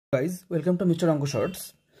Guys, welcome to Mr.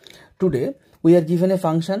 mronkoshorts. Today we are given a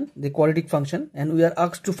function, the quadratic function, and we are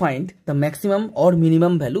asked to find the maximum or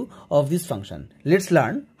minimum value of this function. Let's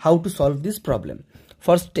learn how to solve this problem.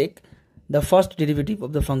 First, take the first derivative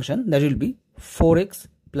of the function, that will be 4x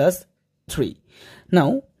plus 3.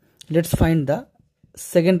 Now let's find the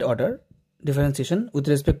second order differentiation with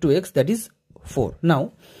respect to x, that is 4.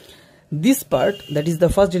 Now this part, that is the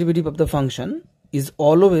first derivative of the function, is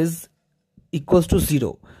always equals to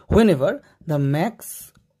 0 whenever the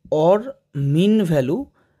max or min value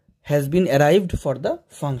has been arrived for the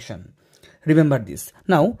function. Remember this.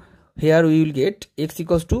 Now here we will get x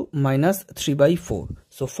equals to minus 3 by 4.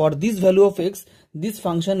 So for this value of x, this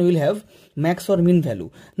function will have max or min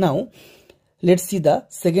value. Now let's see the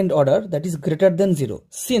second order, that is greater than 0.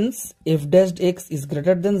 Since f dash x is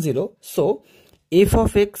greater than 0, so f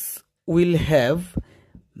of x will have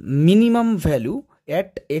minimum value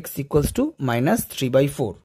at x equals to minus 3 by 4.